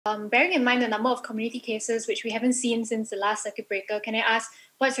Bearing in mind the number of community cases which we haven't seen since the last circuit breaker, can I ask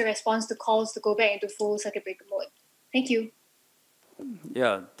what's your response to calls to go back into full circuit breaker mode? Thank you.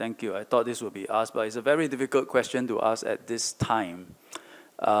 Yeah, thank you. I thought this would be asked, but it's a very difficult question to ask at this time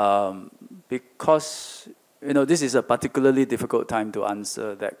because this is a particularly difficult time to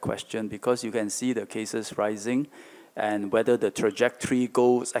answer that question because you can see the cases rising and whether the trajectory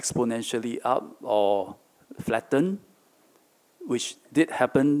goes exponentially up or flatten, which did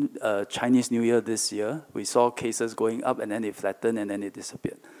happen Chinese New Year this year. We saw cases going up and then it flattened and then it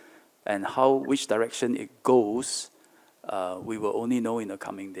disappeared. And which direction it goes, we will only know in the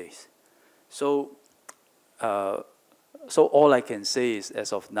coming days. So all I can say is,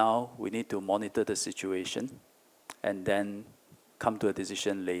 as of now, we need to monitor the situation and then come to a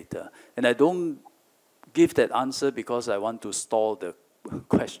decision later. And I don't give that answer because I want to stall the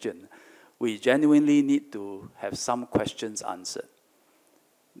question. We genuinely need to have some questions answered.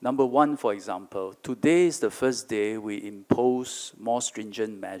 Number one, for example, today is the first day we impose more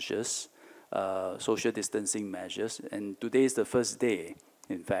stringent measures, social distancing measures, and today is the first day,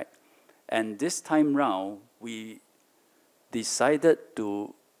 in fact. And this time round, we decided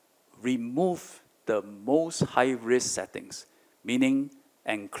to remove the most high-risk settings, meaning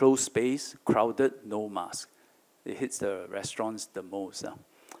enclosed space, crowded, no mask. It hits the restaurants the most.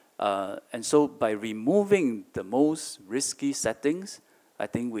 And so by removing the most risky settings, I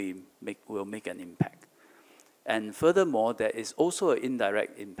think we'll make an impact. And furthermore, there is also an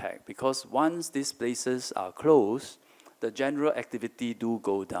indirect impact because once these places are closed, the general activity do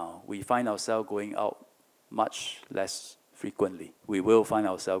go down. We find ourselves going out much less frequently. We will find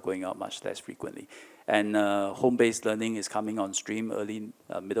ourselves going out much less frequently. And home-based learning is coming on stream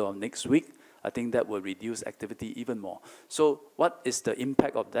middle of next week. I think that will reduce activity even more. So what is the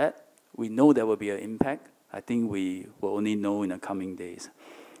impact of that? We know there will be an impact. I think we will only know in the coming days.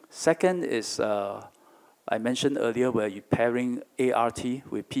 Second is, I mentioned earlier, we're pairing ART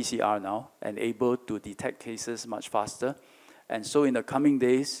with PCR now and able to detect cases much faster. And so in the coming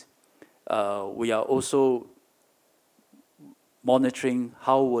days, we are also monitoring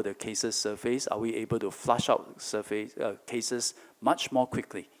how will the cases surface. Are we able to flush out cases much more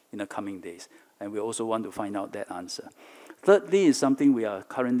quickly in the coming days? And we also want to find out that answer. Thirdly is something we are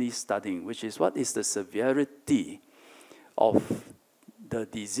currently studying, which is what is the severity of the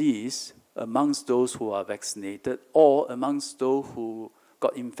disease amongst those who are vaccinated or amongst those who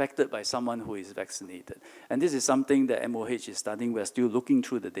got infected by someone who is vaccinated. And this is something that MOH is studying. We're still looking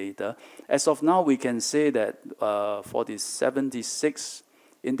through the data. As of now, we can say that for the 76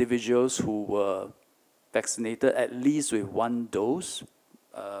 individuals who were vaccinated at least with one dose,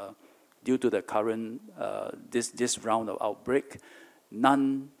 due to the current, this round of outbreak,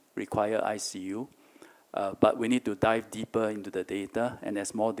 none require ICU. But we need to dive deeper into the data and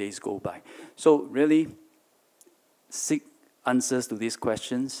as more days go by. So really seek answers to these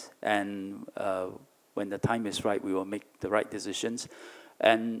questions, and when the time is right, we will make the right decisions.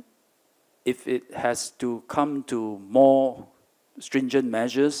 And if it has to come to more stringent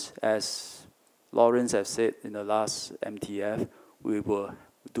measures, as Lawrence has said in the last MTF, we will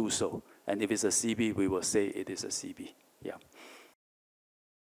do so. And if it's a CB, we will say it is a CB. Yeah.